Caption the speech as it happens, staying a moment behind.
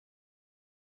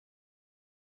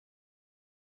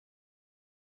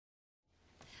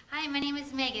Hi, my name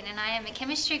is Megan and I am a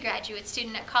chemistry graduate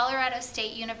student at Colorado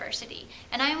State University,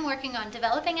 and I am working on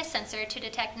developing a sensor to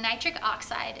detect nitric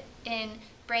oxide in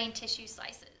brain tissue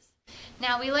slices.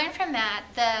 Now, we learned from Matt,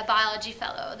 the biology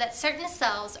fellow, that certain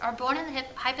cells are born in the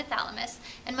hypothalamus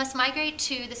and must migrate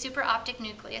to the supraoptic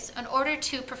nucleus in order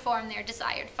to perform their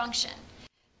desired function.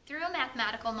 Through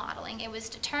mathematical modeling, it was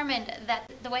determined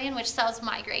that the way in which cells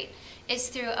migrate is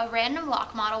through a random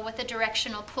walk model with a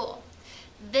directional pull.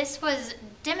 This was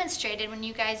demonstrated when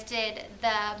you guys did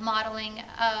the modeling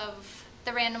of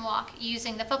the random walk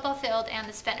using the football field and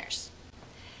the spinners.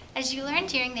 As you learned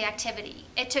during the activity,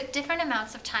 it took different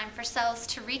amounts of time for cells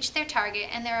to reach their target,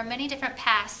 and there are many different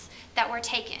paths that were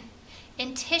taken.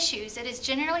 In tissues, it is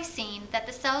generally seen that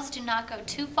the cells do not go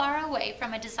too far away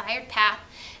from a desired path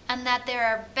and that there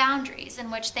are boundaries in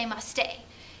which they must stay.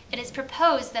 It is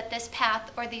proposed that this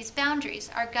path or these boundaries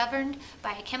are governed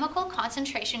by a chemical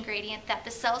concentration gradient that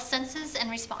the cell senses and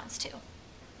responds to.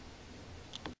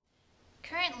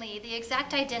 Currently, the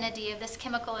exact identity of this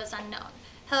chemical is unknown.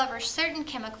 However, certain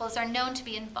chemicals are known to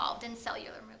be involved in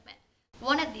cellular movement.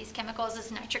 One of these chemicals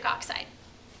is nitric oxide.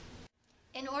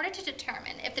 In order to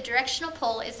determine if the directional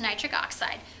pull is nitric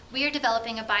oxide, we are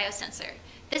developing a biosensor.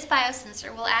 This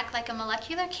biosensor will act like a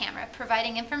molecular camera,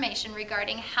 providing information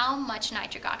regarding how much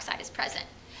nitric oxide is present.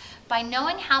 By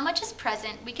knowing how much is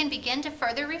present, we can begin to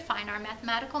further refine our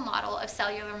mathematical model of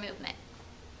cellular movement.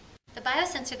 The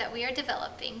biosensor that we are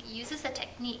developing uses a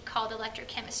technique called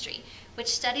electrochemistry, which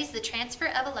studies the transfer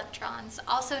of electrons,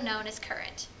 also known as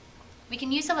current. We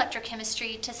can use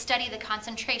electrochemistry to study the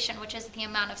concentration, which is the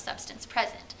amount of substance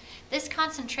present. This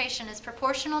concentration is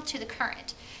proportional to the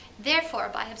current. Therefore,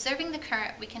 by observing the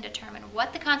current, we can determine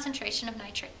what the concentration of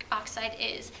nitric oxide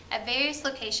is at various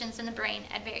locations in the brain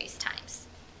at various times.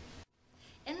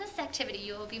 In this activity,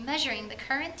 you will be measuring the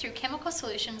current through chemical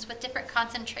solutions with different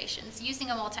concentrations using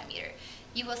a multimeter.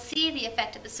 You will see the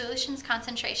effect of the solution's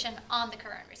concentration on the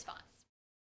current response.